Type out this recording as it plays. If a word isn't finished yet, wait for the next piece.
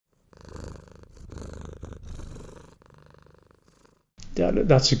Yeah,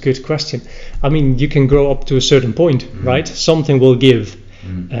 that's a good question. I mean, you can grow up to a certain point, right? Something will give.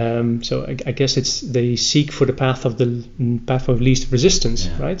 So I guess they seek for the path of least resistance,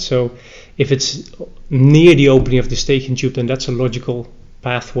 right? So if it's near the opening of the staging tube, then that's a logical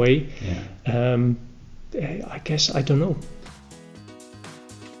pathway. I guess, I don't know.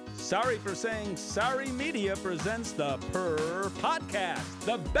 Sorry for Saying Sorry Media presents the Purr Podcast,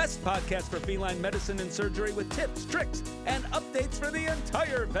 the best podcast for feline medicine and surgery with tips, tricks, and updates for the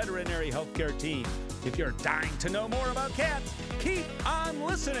entire veterinary healthcare team. If you're dying to know more about cats, keep on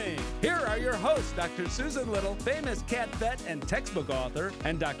listening. Here are your hosts, Dr. Susan Little, famous cat vet and textbook author,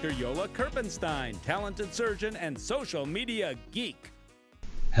 and Dr. Yola Kerpenstein, talented surgeon and social media geek.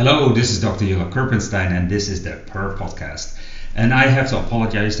 Hello, this is Dr. Yola Kerpenstein, and this is the Purr Podcast. And I have to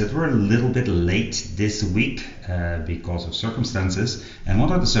apologize that we're a little bit late this week because of circumstances. And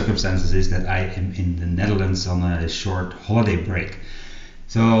one of the circumstances is that I am in the Netherlands on a short holiday break.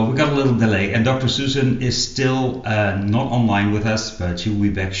 So we got a little delay, and Dr. Susan is still not online with us, but she will be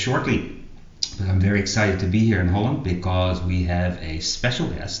back shortly. But I'm very excited to be here in Holland because we have a special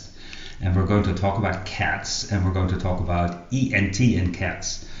guest, and we're going to talk about cats, and we're going to talk about ENT in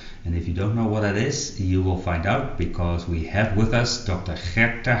cats. And if you don't know what that is, you will find out because we have with us Dr.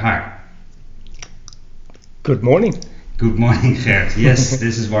 Gert ter Haar. Good morning. Good morning, Gert. Yes,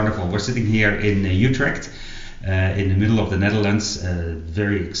 this is wonderful. We're sitting here in Utrecht, in the middle of the Netherlands.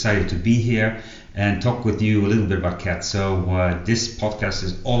 Very excited to be here and talk with you a little bit about cats. So this podcast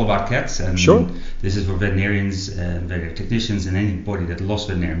is all about cats, and this is for veterinarians, veterinary technicians, and anybody that loves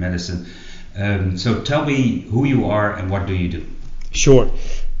veterinary medicine. So tell me who you are and what do you do? Sure.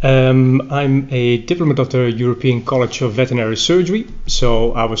 I'm a diplomate of the European College of Veterinary Surgery,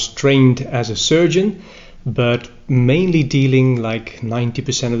 so I was trained as a surgeon, but mainly dealing like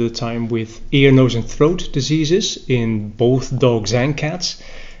 90% of the time with ear, nose and throat diseases in both dogs and cats.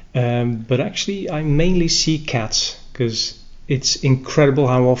 But actually I mainly see cats because it's incredible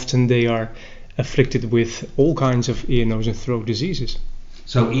how often they are afflicted with all kinds of ear, nose and throat diseases.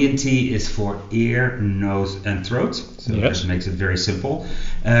 So ENT is for ear, nose and throat, so that makes it very simple.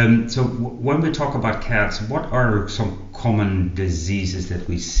 So when we talk about cats, what are some common diseases that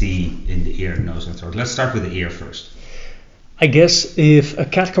we see in the ear, nose and throat? Let's start with the ear first. I guess if a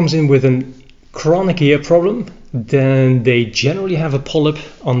cat comes in with a chronic ear problem, then they generally have a polyp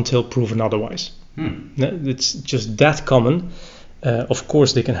until proven otherwise. It's just that common. Of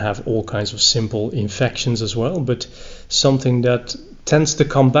course, they can have all kinds of simple infections as well, but something that tends to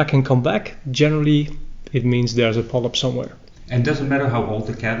come back, generally it means there's a polyp somewhere. And does it matter how old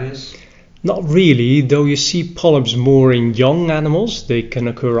the cat is? Not really, though you see polyps more in young animals. They can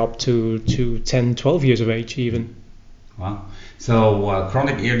occur up to 10, 12 years of age even. Wow. So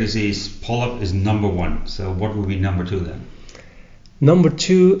chronic ear disease, polyp is number one. So what would be number two then? Number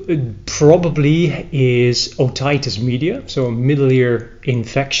two probably is otitis media, so a middle ear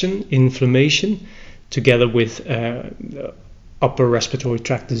infection, inflammation, together with upper respiratory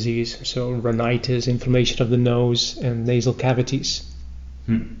tract disease, so rhinitis, inflammation of the nose and nasal cavities.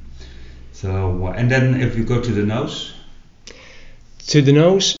 So, and then if you go to the nose? To the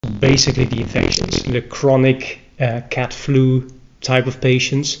nose, basically the infections, the chronic cat flu type of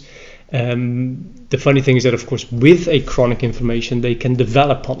patients. The funny thing is that, of course, with a chronic inflammation, they can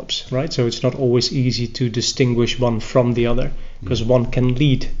develop polyps, right? So it's not always easy to distinguish one from the other because one can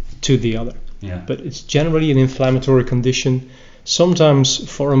lead to the other. But it's generally an inflammatory condition. Sometimes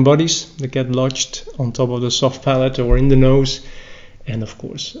foreign bodies that get lodged on top of the soft palate or in the nose, and of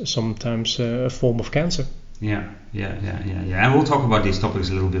course sometimes a form of cancer. Yeah. And we'll talk about these topics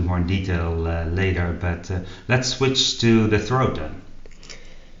a little bit more in detail later, but let's switch to the throat then.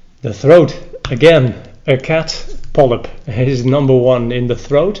 The throat, again, a cat polyp is number one in the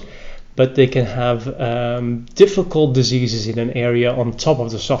throat, but they can have difficult diseases in an area on top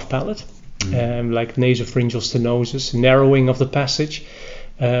of the soft palate. Like nasopharyngeal stenosis, narrowing of the passage.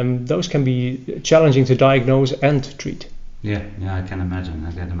 Those can be challenging to diagnose and to treat. Yeah, I can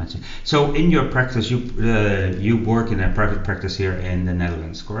imagine. So in your practice, you work in a private practice here in the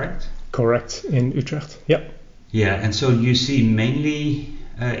Netherlands, correct? Correct, in Utrecht, yeah. Yeah, and so you see mainly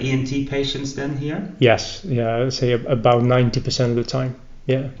ENT patients then here? Yes, I'd say about 90% of the time,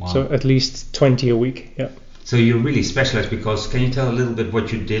 yeah. Wow. So at least 20 a week, yeah. So you're really specialized, because can you tell a little bit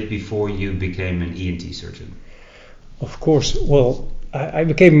what you did before you became an ENT surgeon? Of course. Well, I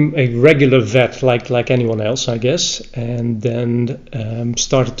became a regular vet like anyone else, I guess, and then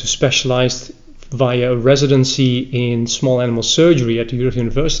started to specialize via a residency in small animal surgery at the Utrecht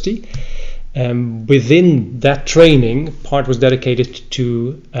University. Within that training, part was dedicated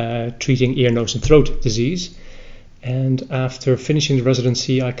to treating ear, nose and throat disease. And after finishing the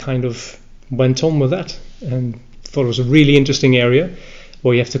residency, I kind of went on with that and thought it was a really interesting area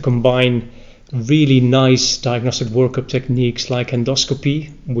where you have to combine really nice diagnostic workup techniques like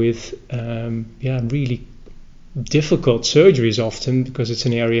endoscopy with really difficult surgeries often, because it's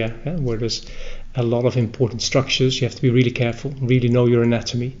an area where there's a lot of important structures. You have to be really careful, really know your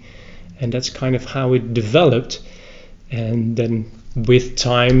anatomy. And that's kind of how it developed. And then with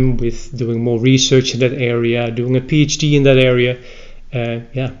time, with doing more research in that area, doing a PhD in that area,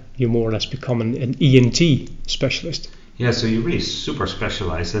 you more or less become an ENT specialist. Yeah, so you're really super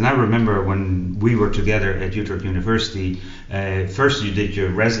specialized. And I remember when we were together at Utrecht University, first you did your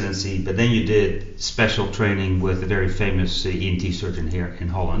residency, but then you did special training with a very famous ENT surgeon here in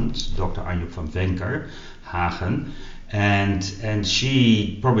Holland, Dr. Anja van Venker Hagen. And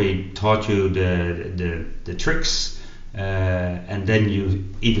she probably taught you the tricks. And then you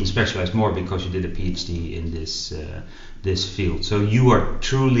even specialized more because you did a PhD in this field. So you are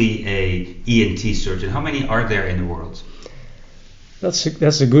truly a ENT surgeon. How many are there in the world?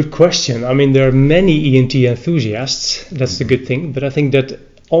 That's a good question. I mean, there are many ENT enthusiasts. That's the good thing. But I think that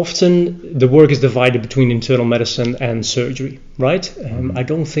often the work is divided between internal medicine and surgery, right? I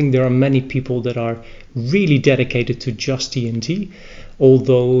don't think there are many people that are really dedicated to just ENT.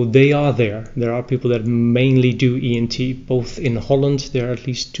 Although they are there. There are people that mainly do ENT, both in Holland, there are at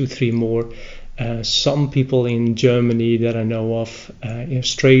least 2-3 more. Some people in Germany that I know of, in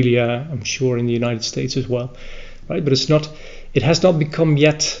Australia, I'm sure in the United States as well, right? But it has not become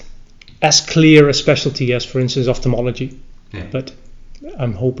yet as clear a specialty as, for instance, ophthalmology. Yeah. But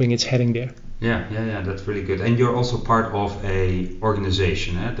I'm hoping it's heading there. Yeah, that's really good. And you're also part of a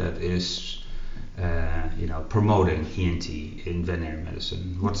organization that is promoting ENT in veterinary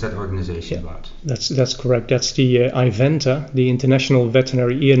medicine. What's that organization about? That's correct. That's the IVENTA, the International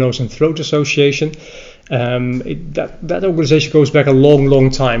Veterinary Ear, Nose and Throat Association. That organization goes back a long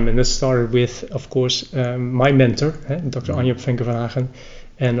time, and it started with, of course, my mentor, Dr. Anja van Venker Hagen,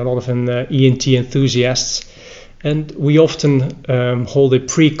 and a lot of ENT enthusiasts. And we often hold a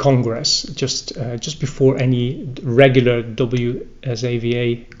pre-congress just before any regular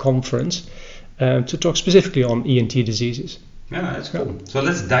WSAVA conference. To talk specifically on ENT diseases. Yeah, that's cool. So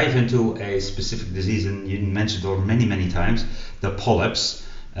let's dive into a specific disease, and you mentioned it many times, the polyps,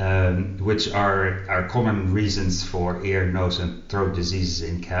 which are common reasons for ear, nose and throat diseases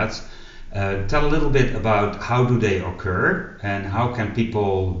in cats. Tell a little bit about how do they occur and how can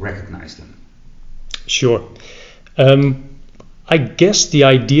people recognize them? Sure. I guess the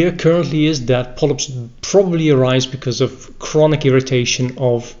idea currently is that polyps probably arise because of chronic irritation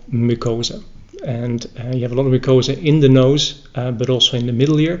of mucosa. And you have a lot of mucosa in the nose, but also in the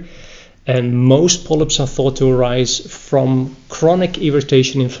middle ear. And most polyps are thought to arise from chronic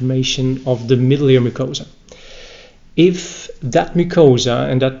irritation inflammation of the middle ear mucosa. If that mucosa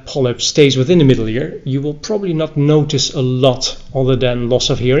and that polyp stays within the middle ear, you will probably not notice a lot other than loss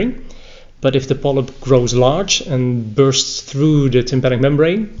of hearing. But if the polyp grows large and bursts through the tympanic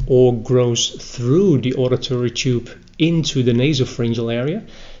membrane or grows through the auditory tube into the nasopharyngeal area,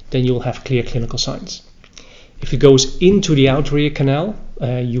 then you'll have clear clinical signs. If it goes into the outer ear canal,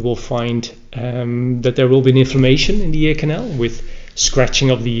 you will find that there will be an inflammation in the ear canal with scratching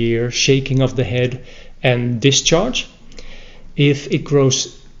of the ear, shaking of the head, and discharge. If it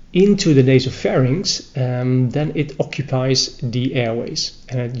grows into the nasopharynx, then it occupies the airways,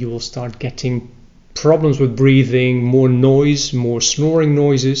 and you will start getting problems with breathing, more noise, more snoring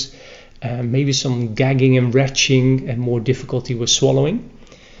noises, maybe some gagging and retching, and more difficulty with swallowing.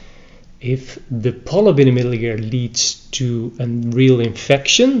 If the polyp in the middle ear leads to a real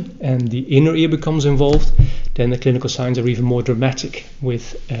infection and the inner ear becomes involved, then the clinical signs are even more dramatic.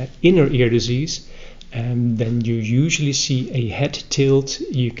 With inner ear disease, then you usually see a head tilt,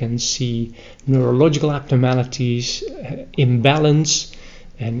 you can see neurological abnormalities, imbalance,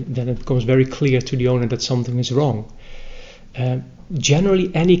 and then it becomes very clear to the owner that something is wrong.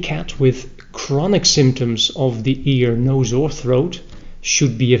 Generally, any cat with chronic symptoms of the ear, nose or throat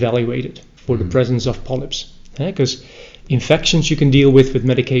should be evaluated for the presence of polyps, because infections you can deal with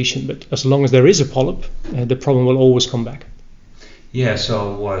medication, but as long as there is a polyp, the problem will always come back. Yeah,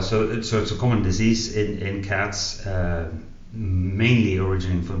 so it's a common disease in cats, mainly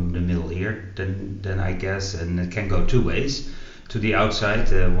originating from the middle ear. Then I guess, and it can go two ways. To the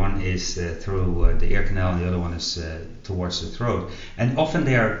outside, one is through the ear canal, and the other one is towards the throat. And often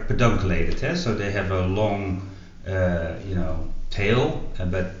they are pedunculated, so they have a long, tail,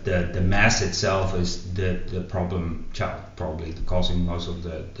 but the mass itself is the problem child, probably causing most of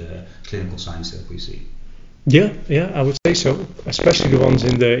the clinical signs that we see. Yeah, I would say so. Especially the ones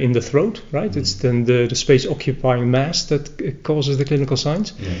in the throat, right? It's then the space occupying mass that causes the clinical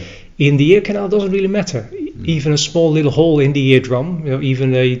signs. Yeah. In the ear canal, it doesn't really matter. Even a small little hole in the eardrum,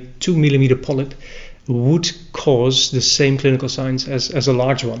 even a 2 millimeter polyp, would cause the same clinical signs as a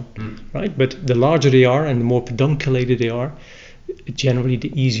large one, right? But the larger they are and the more pedunculated they are, generally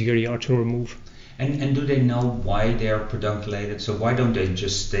the easier they are to remove. And do they know why they are pedunculated? So why don't they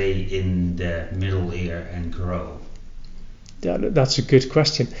just stay in the middle ear and grow? Yeah, that's a good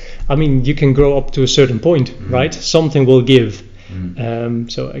question. I mean, you can grow up to a certain point, right? Something will give.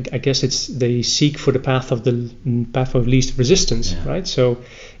 So I guess they seek for the path of least resistance, right? So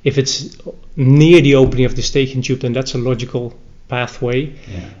if it's near the opening of the Eustachian tube, then that's a logical pathway.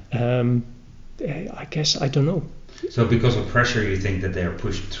 I guess I don't know. So because of pressure, you think that they are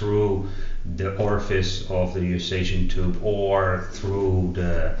pushed through the orifice of the Eustachian tube or through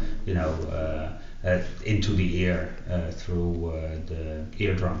the, into the ear through the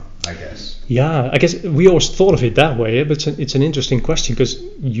eardrum, I guess. Yeah, I guess we always thought of it that way, but it's an interesting question because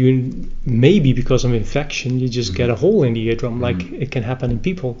maybe because of infection, you just get a hole in the eardrum, like it can happen in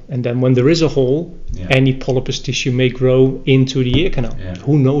people. And then when there is a hole, any polypous tissue may grow into the ear canal. Yeah.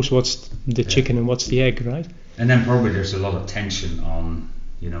 Who knows what's the chicken and what's the egg, right? And then probably there's a lot of tension on,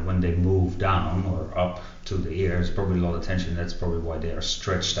 when they move down or up to the ear, there's probably a lot of tension. That's probably why they are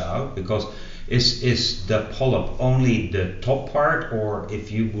stretched out. Because is the polyp only the top part, or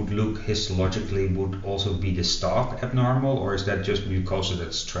if you would look histologically, would also be the stalk abnormal, or is that just mucosa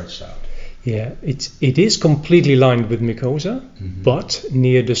that's stretched out? Yeah, it is completely lined with mucosa, but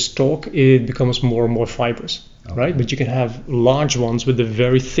near the stalk it becomes more and more fibrous, right? But you can have large ones with a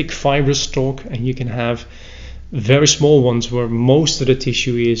very thick fibrous stalk, and you can have very small ones where most of the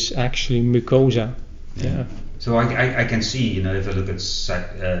tissue is actually mucosa. Yeah. So I can see, if I look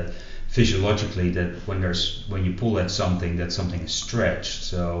at physiologically, that when you pull at something, that something is stretched.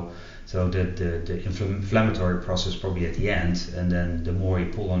 So the inflammatory process probably at the end, and then the more you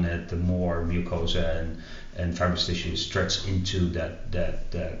pull on it, the more mucosa and fibrous tissue is stretched into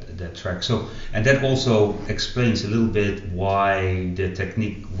that tract. So, and that also explains a little bit why the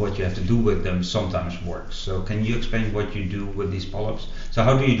technique, what you have to do with them, sometimes works. So can you explain what you do with these polyps? So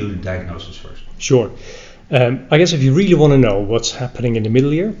how do you do the diagnosis first? Sure. I guess if you really want to know what's happening in the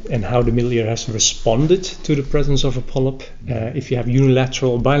middle ear and how the middle ear has responded to the presence of a polyp, if you have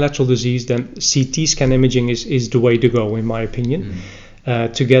unilateral or bilateral disease, then CT scan imaging is the way to go, in my opinion,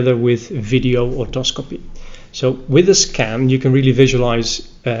 together with video otoscopy. So with a scan, you can really visualize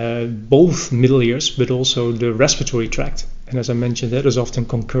both middle ears, but also the respiratory tract. And as I mentioned, there's often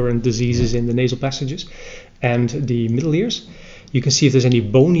concurrent diseases in the nasal passages and the middle ears. You can see if there's any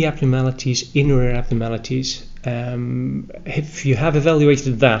bony abnormalities, inner ear abnormalities. If you have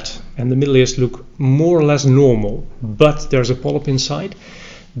evaluated that and the middle ears look more or less normal, but there's a polyp inside,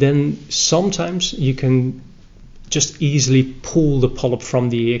 then sometimes you can just easily pull the polyp from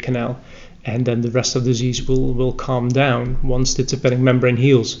the ear canal, and then the rest of the disease will calm down once the tympanic membrane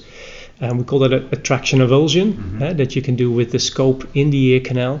heals. We call that a traction avulsion that you can do with the scope in the ear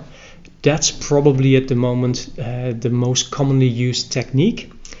canal. That's probably at the moment the most commonly used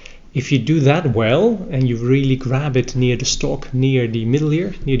technique. If you do that well and you really grab it near the stalk, near the middle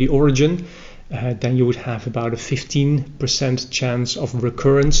ear, near the origin, then you would have about a 15% chance of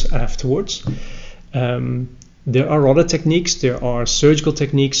recurrence afterwards. There are other techniques. There are surgical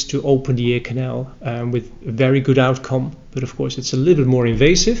techniques to open the ear canal with very good outcome, but of course it's a little bit more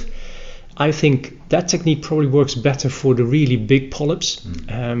invasive. I think that technique probably works better for the really big polyps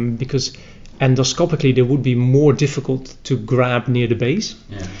because endoscopically they would be more difficult to grab near the base.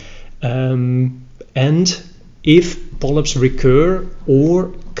 And if polyps recur, or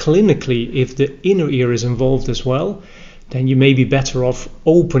clinically if the inner ear is involved as well, then you may be better off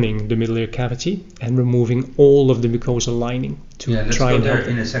opening the middle ear cavity and removing all of the mucosal lining to try and help. Let's go there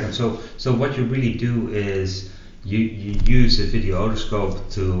in a second. So what you really do is you use a video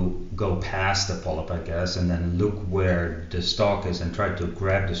otoscope to go past the polyp, I guess, and then look where the stalk is and try to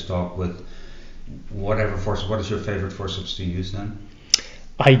grab the stalk with whatever force. What is your favorite forceps to use then?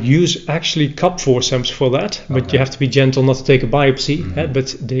 I use actually cup forceps for that, but you have to be gentle not to take a biopsy.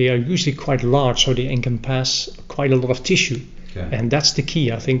 But they are usually quite large, so they encompass quite a lot of tissue. And that's the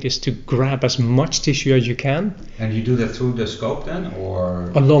key, I think, is to grab as much tissue as you can. And you do that through the scope then,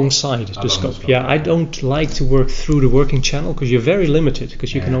 or alongside the scope? Yeah, I don't like to work through the working channel because you're very limited,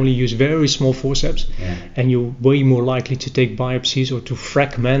 because you can only use very small forceps, and you're way more likely to take biopsies or to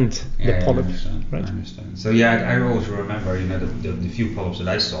fragment the polyp. I understand. So I always remember, the few polyps that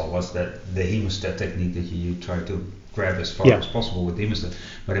I saw was that the hemostat technique that you try to grab as far as possible with the hemostat.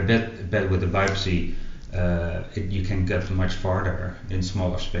 But I bet with the biopsy, you can get much farther in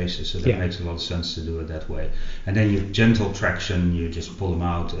smaller spaces, so that makes a lot of sense to do it that way. And then you gentle traction, you just pull them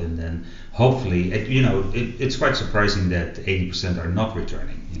out, and then hopefully, it's quite surprising that 80% are not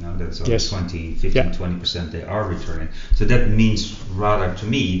returning. That's only 20% they are returning. So that means rather to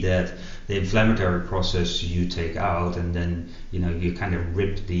me that the inflammatory process you take out, and then you kind of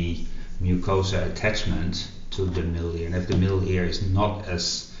rip the mucosa attachment to the middle ear. And if the middle ear is not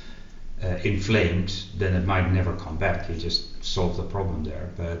as inflamed, then it might never come back. You just solve the problem there.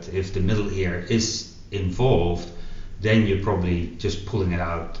 But if the middle ear is involved, then you're probably just pulling it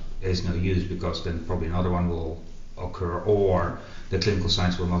out is no use, because then probably another one will occur, or the clinical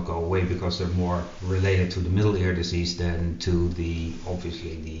signs will not go away because they're more related to the middle ear disease than to the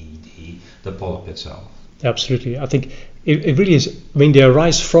polyp itself. Absolutely. I think it really is. I mean, they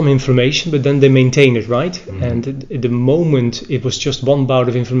arise from inflammation, but then they maintain it, right? Mm-hmm. And the moment it was just one bout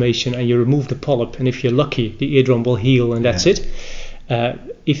of inflammation and you remove the polyp, and if you're lucky, the eardrum will heal, and that's it.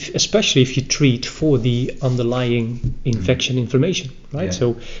 Especially if you treat for the underlying infection, inflammation, right? Yeah.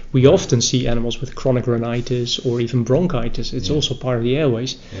 So we often see animals with chronic rhinitis or even bronchitis. It's also part of the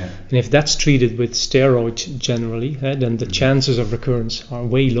airways. Yeah. And if that's treated with steroids generally, then the chances of recurrence are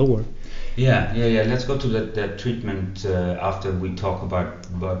way lower. Yeah. Let's go to that treatment after we talk about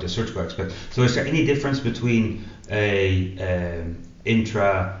the surgical aspect. So is there any difference between a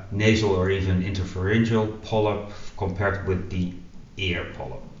intranasal or even interpharyngeal polyp compared with the ear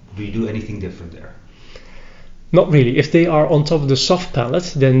polyp? Do you do anything different there? Not really. If they are on top of the soft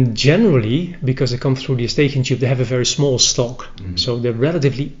palate, then generally, because they come through the Eustachian tube, they have a very small stalk. Mm-hmm. So they're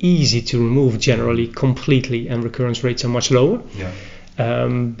relatively easy to remove generally completely, and recurrence rates are much lower. Yeah.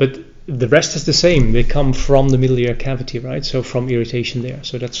 But the rest is the same. They come from the middle ear cavity, right? So from irritation there.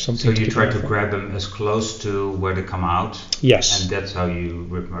 So that's something. So you try to grab them as close to where they come out. Yes. And that's how you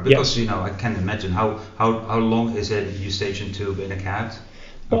rip them out. Because I can't imagine how long is a Eustachian tube in a cat?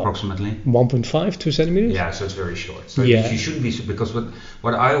 Approximately 1.5 2 centimeters. Yeah, so it's very short. So you shouldn't be, because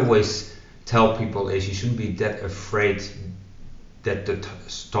what I always tell people is you shouldn't be that afraid that the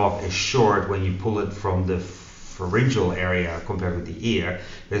stalk is short when you pull it from the pharyngeal area compared with the ear.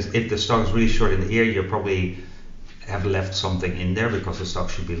 Because if the stalk is really short in the ear, you probably have left something in there, because the stalk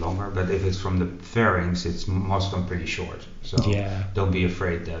should be longer. But if it's from the pharynx, it must come pretty short. So don't be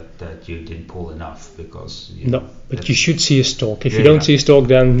afraid that you didn't pull enough, because but you should see a stalk. If you don't see a stalk,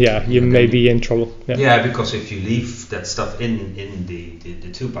 then you may be in trouble. Yeah, because if you leave that stuff in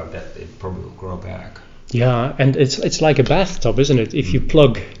the tube like that, it probably will grow back. Yeah, and it's like a bathtub, isn't it? If you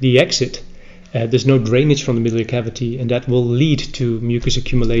plug the exit, there's no drainage from the middle ear cavity, and that will lead to mucus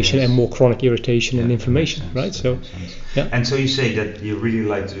accumulation and more chronic irritation and inflammation, right? So, And so you say that you really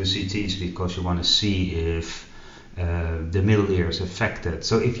like to do CTs because you want to see if the middle ear is affected.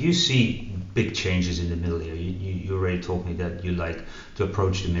 So if you see big changes in the middle ear, you already told me that you like to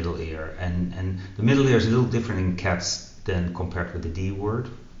approach the middle ear, and the middle ear is a little different in cats than compared with the D word.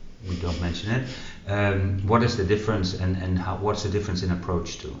 We don't mention it. What is the difference, and what's the difference in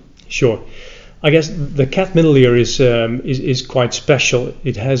approach to? Sure. I guess the cat middle ear is quite special.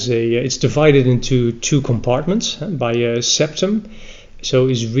 It has it's divided into two compartments by a septum. So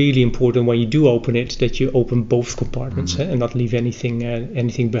it's really important when you do open it that you open both compartments and not leave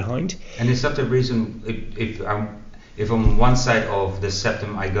anything behind. And is that the reason if on one side of the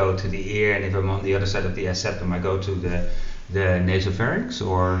septum I go to the ear, and if I'm on the other side of the septum I go to the nasopharynx,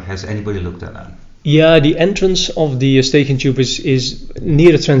 or has anybody looked at that? Yeah, the entrance of the Eustachian tube is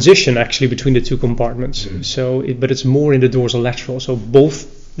near the transition actually between the two compartments. So, but it's more in the dorsolateral. So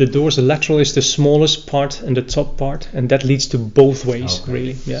the dorsolateral is the smallest part and the top part, and that leads to both ways,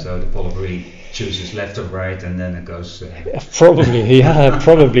 really. Yeah. So the polyp really chooses left or right, and then it goes.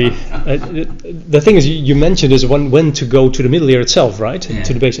 Probably. The thing is, you mentioned is when to go to the middle ear itself, right? Yeah.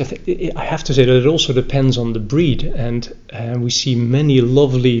 To the base. I have to say that it also depends on the breed, and we see many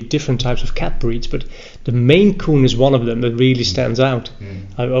lovely different types of cat breeds, but the Maine Coon is one of them that really stands out.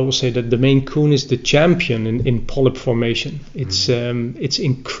 I will say that the Maine Coon is the champion in polyp formation. It's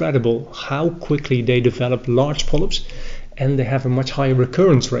incredible how quickly they develop large polyps. And they have a much higher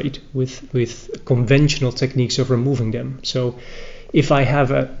recurrence rate with conventional techniques of removing them. So if I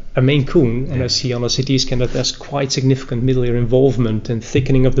have a Maine Coon and I see on a CT scan that there's quite significant middle ear involvement and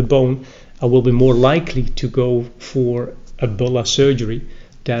thickening of the bone, I will be more likely to go for a bulla surgery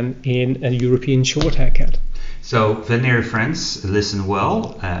than in a European short-hair cat. So veterinary friends, listen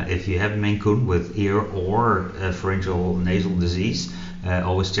well. If you have a Maine Coon with ear or pharyngeal nasal disease,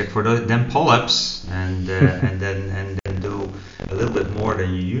 always check for them polyps, and then do a little bit more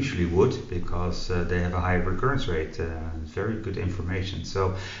than you usually would because they have a high recurrence rate. Very good information.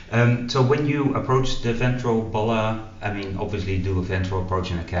 So when you approach the ventral bulla, I mean, obviously do a ventral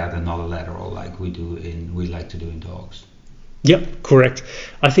approach in a cat and not a lateral like we like to do in dogs. Yep, correct.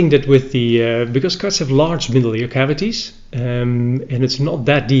 I think that with because cats have large middle ear cavities and it's not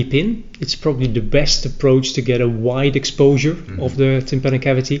that deep in, it's probably the best approach to get a wide exposure of the tympanic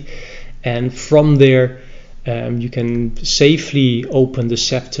cavity, and from there you can safely open the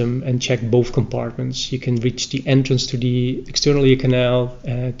septum and check both compartments. You can reach the entrance to the external ear canal,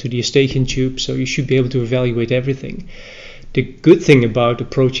 to the eustachian tube, so you should be able to evaluate everything. The good thing about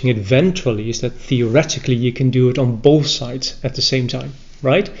approaching it ventrally is that theoretically you can do it on both sides at the same time,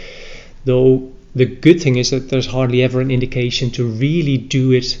 right? Though the good thing is that there's hardly ever an indication to really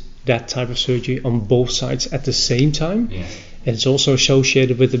do that type of surgery on both sides at the same time. Yeah. And it's also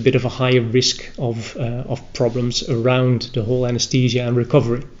associated with a bit of a higher risk of problems around the whole anesthesia and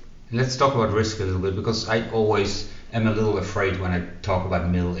recovery. Let's talk about risk a little bit, because I always am a little afraid when I talk about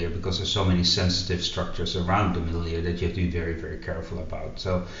middle ear, because there's so many sensitive structures around the middle ear that you have to be very, very careful about.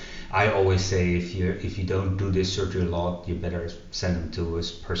 So I always say if you don't do this surgery a lot, you better send them to a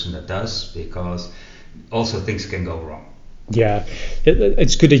person that does, because also things can go wrong. Yeah,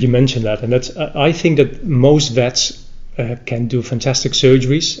 it's good that you mentioned that, and I think that most vets can do fantastic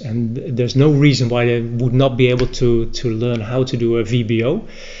surgeries, and there's no reason why they would not be able to learn how to do a VBO,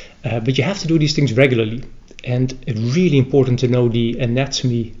 but you have to do these things regularly. And it's really important to know the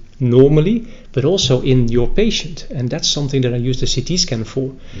anatomy normally, but also in your patient. And that's something that I use the CT scan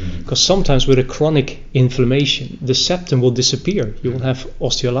for. Because sometimes with a chronic inflammation, the septum will disappear. You will have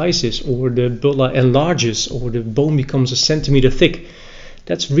osteolysis, or the bulla enlarges, or the bone becomes a centimeter thick.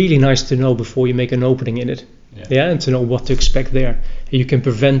 That's really nice to know before you make an opening in it. Yeah, and to know what to expect there. And you can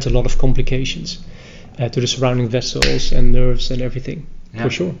prevent a lot of complications to the surrounding vessels and nerves and everything. Yeah, for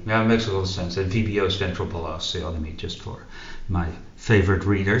sure. Yeah, it makes a lot of sense. And VBO is ventral bulla osteotomy, just for my favorite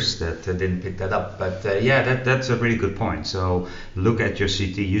readers that didn't pick that up. But that's a really good point. So look at your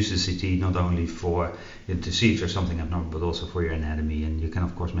CT, use the CT not only to see if there's something abnormal, but also for your anatomy. And you can,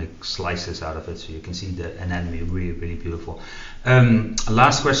 of course, make slices out of it so you can see the anatomy really, really beautiful.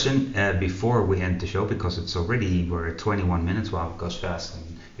 Last question before we end the show, because we're at 21 minutes. Wow, it goes fast.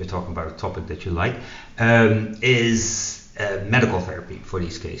 And you're talking about a topic that you like, is medical therapy for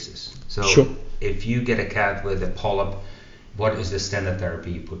these cases. So sure. If you get a cat with a polyp, what is the standard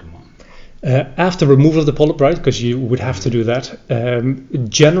therapy you put them on? After removal of the polyp, right, because you would have to do that,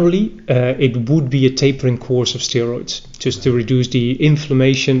 generally it would be a tapering course of steroids, just to reduce the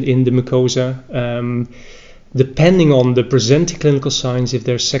inflammation in the mucosa. Depending on the presenting clinical signs, if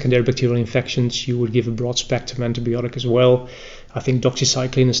there's secondary bacterial infections, you would give a broad spectrum antibiotic as well. I think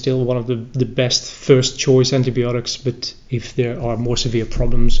doxycycline is still one of the best first choice antibiotics, but if there are more severe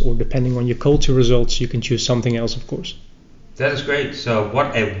problems, or depending on your culture results, you can choose something else, of course. That is great. So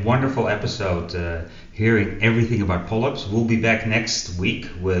what a wonderful episode, hearing everything about polyps. We'll be back next week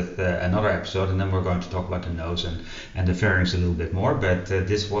with another episode, and then we're going to talk about the nose and the pharynx a little bit more. But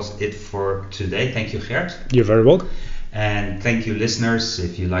this was it for today. Thank you, Gert. You're very welcome. And thank you, listeners.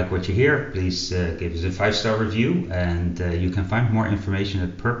 If you like what you hear, please give us a 5-star review. And you can find more information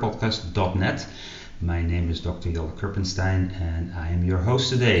at perpodcast.net. My name is Dr. Jelle Kurpenstein, and I am your host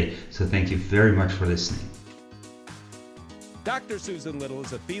today. So thank you very much for listening. Dr. Susan Little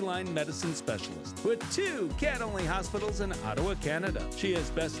is a feline medicine specialist with 2 cat-only hospitals in Ottawa, Canada. She is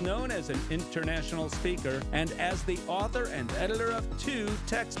best known as an international speaker and as the author and editor of 2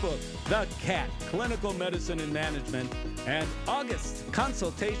 textbooks, The Cat, Clinical Medicine and Management, and August,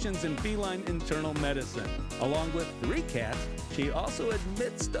 Consultations in Feline Internal Medicine. Along with 3 cats, she also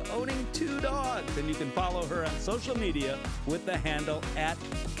admits to owning 2 dogs, and you can follow her on social media with the handle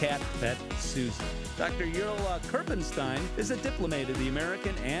 @CatVetSusan. Dr. Jelle Kurpenstein is a diplomate of the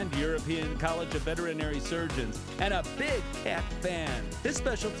American and European College of Veterinary Surgeons and a big cat fan. His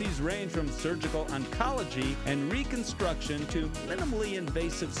specialties range from surgical oncology and reconstruction to minimally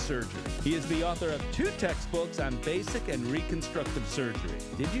invasive surgery. He is the author of 2 textbooks on basic and reconstructive surgery.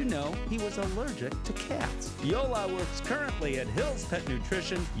 Did you know he was allergic to cats? Jelle works currently at Hills Pet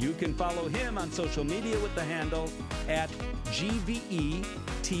Nutrition. You can follow him on social media with the handle @GVETSX.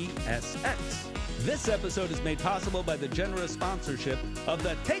 This episode is made possible by the generous sponsorship of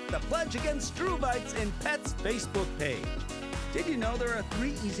the Take the Pledge Against Struvites in Pets Facebook page. Did you know there are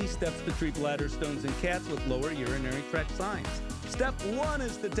 3 easy steps to treat bladder stones in cats with lower urinary tract signs? Step 1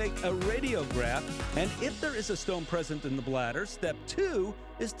 is to take a radiograph, and if there is a stone present in the bladder, step 2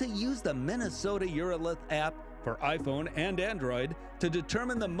 is to use the Minnesota Urolith app for iPhone and Android to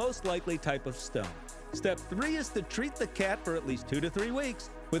determine the most likely type of stone. Step 3 is to treat the cat for at least 2 to 3 weeks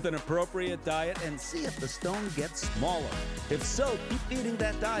with an appropriate diet and see if the stone gets smaller. If so, keep feeding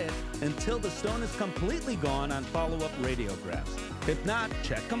that diet until the stone is completely gone on follow-up radiographs. If not,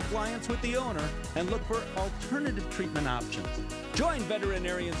 check compliance with the owner and look for alternative treatment options. Join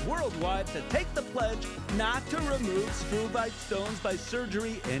veterinarians worldwide to take the pledge not to remove screw-bite stones by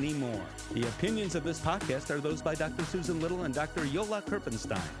surgery anymore. The opinions of this podcast are those by Dr. Susan Little and Dr. Yola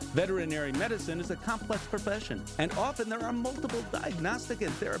Kerpenstein. Veterinary medicine is a complex profession, and often there are multiple diagnostic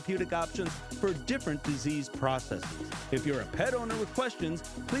and therapeutic options for different disease processes. If you're a pet owner with questions,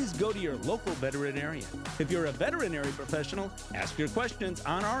 please go to your local veterinarian. If you're a veterinary professional, ask your questions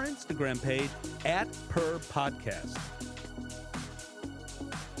on our Instagram page @PurPodcast.